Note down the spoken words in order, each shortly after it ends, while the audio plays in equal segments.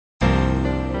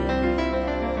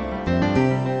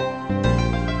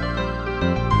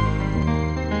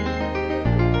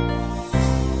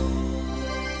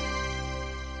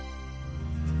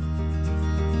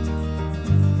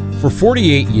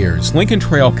48 years, Lincoln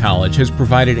Trail College has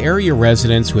provided area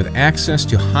residents with access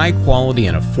to high-quality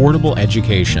and affordable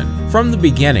education. From the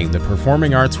beginning, the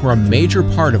performing arts were a major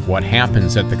part of what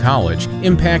happens at the college,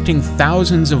 impacting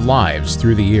thousands of lives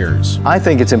through the years. I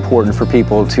think it's important for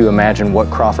people to imagine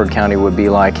what Crawford County would be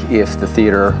like if the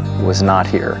theater was not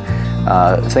here.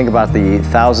 Think about the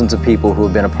thousands of people who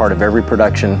have been a part of every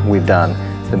production we've done.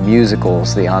 The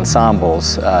musicals, the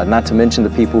ensembles, not to mention the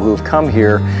people who have come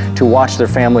here to watch their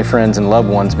family, friends, and loved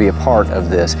ones be a part of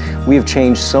this. We have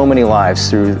changed so many lives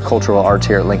through cultural arts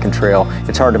here at Lincoln Trail.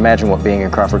 It's hard to imagine what being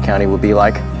in Crawford County would be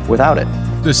like without it.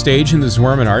 The stage in the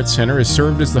Zwermann Arts Center has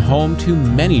served as the home to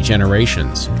many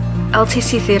generations.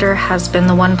 LTC Theater has been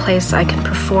the one place I can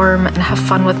perform and have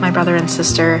fun with my brother and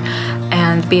sister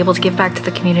and be able to give back to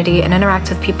the community and interact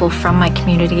with people from my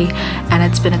community, and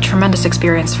it's been a tremendous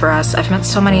experience for us. I've met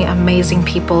so many amazing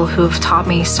people who've taught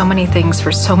me so many things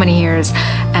for so many years,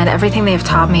 and everything they've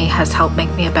taught me has helped make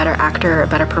me a better actor, a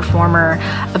better performer,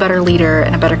 a better leader,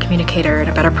 and a better communicator, and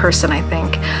a better person, I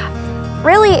think.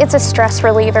 Really, it's a stress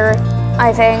reliever,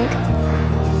 I think,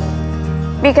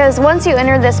 because once you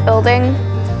enter this building,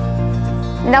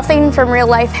 nothing from real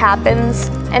life happens,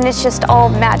 and it's just all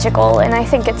magical, and I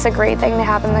think it's a great thing to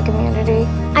have in the community.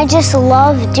 I just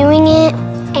love doing it,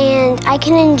 and I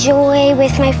can enjoy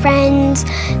with my friends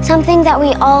something that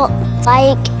we all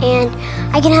like, and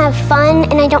I can have fun,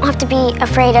 and I don't have to be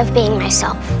afraid of being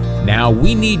myself. Now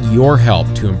we need your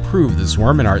help to improve the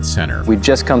Zwermann Arts Center. We've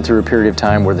just come through a period of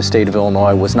time where the state of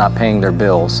Illinois was not paying their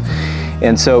bills.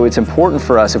 And so it's important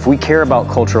for us, if we care about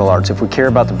cultural arts, if we care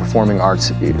about the performing arts,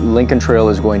 Lincoln Trail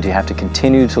is going to have to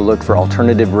continue to look for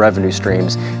alternative revenue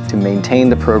streams to maintain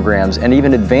the programs and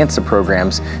even advance the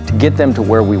programs to get them to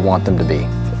where we want them to be.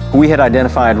 We had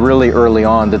identified really early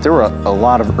on that there were a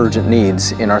lot of urgent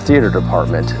needs in our theater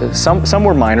department. Some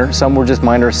were minor, some were just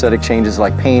minor aesthetic changes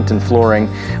like paint and flooring,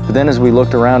 but then as we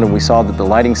looked around and we saw that the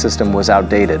lighting system was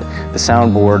outdated, the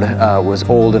soundboard was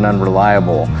old and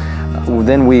unreliable.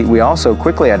 Then we also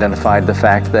quickly identified the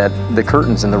fact that the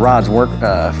curtains and the rods weren't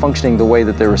functioning the way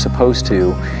that they were supposed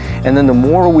to. And then the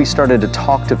more we started to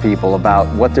talk to people about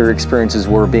what their experiences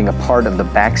were being a part of the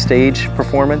backstage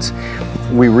performance,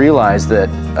 we realized that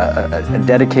a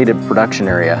dedicated production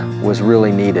area was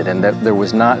really needed, and that there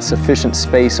was not sufficient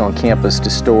space on campus to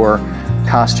store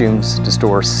costumes, to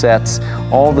store sets,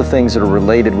 all the things that are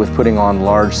related with putting on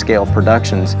large-scale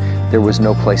productions. There was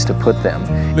no place to put them.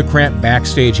 The cramped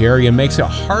backstage area makes it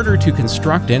harder to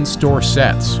construct and store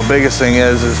sets. The biggest thing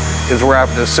is we're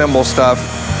having to assemble stuff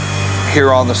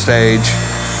here on the stage.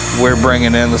 We're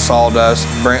bringing in the sawdust,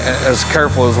 as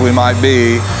careful as we might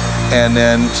be, and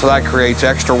then so that creates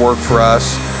extra work for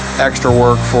us, extra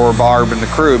work for Barb and the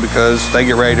crew, because they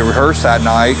get ready to rehearse that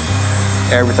night.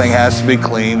 Everything has to be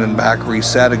cleaned and back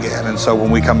reset again. And so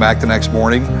when we come back the next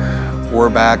morning, we're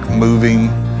back moving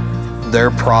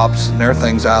their props and their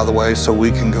things out of the way so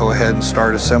we can go ahead and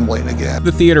start assembling again.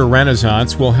 The Theater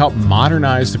Renaissance will help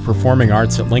modernize the performing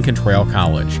arts at Lincoln Trail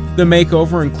College. The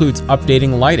makeover includes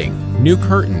updating lighting, new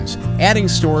curtains, adding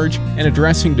storage, and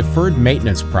addressing deferred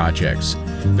maintenance projects.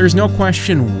 There's no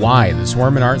question why the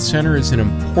Zwermann Arts Center is an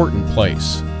important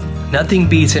place. Nothing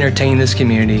beats entertaining this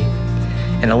community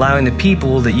and allowing the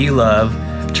people that you love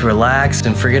to relax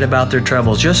and forget about their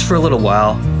troubles just for a little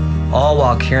while, all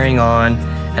while carrying on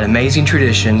an amazing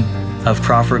tradition of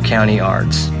Crawford County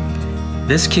arts.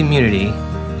 This community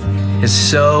is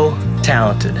so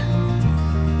talented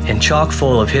and chock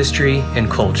full of history and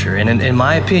culture, and in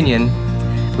my opinion,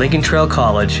 Lincoln Trail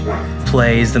College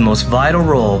plays the most vital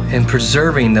role in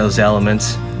preserving those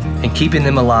elements and keeping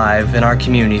them alive in our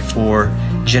community for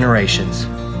generations.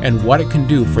 And what it can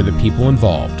do for the people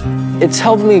involved. It's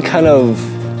helped me kind of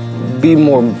be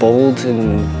more bold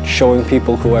in showing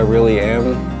people who I really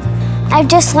am. I've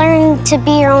just learned to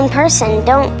be your own person.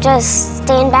 Don't just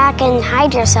stand back and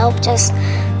hide yourself, just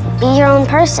be your own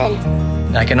person.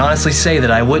 I can honestly say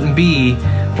that I wouldn't be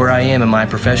where I am in my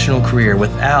professional career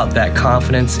without that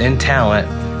confidence and talent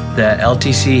that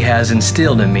LTC has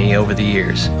instilled in me over the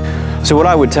years. So what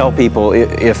I would tell people,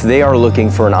 if they are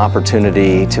looking for an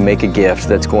opportunity to make a gift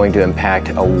that's going to impact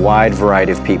a wide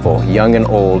variety of people, young and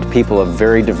old, people of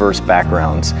very diverse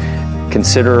backgrounds,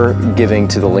 consider giving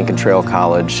to the Lincoln Trail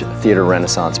College Theater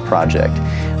Renaissance Project.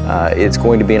 It's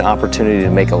going to be an opportunity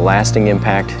to make a lasting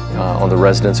impact on the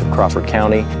residents of Crawford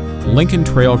County. Lincoln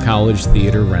Trail College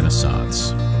Theater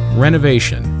Renaissance.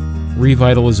 Renovation,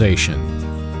 revitalization,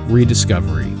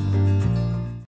 rediscovery.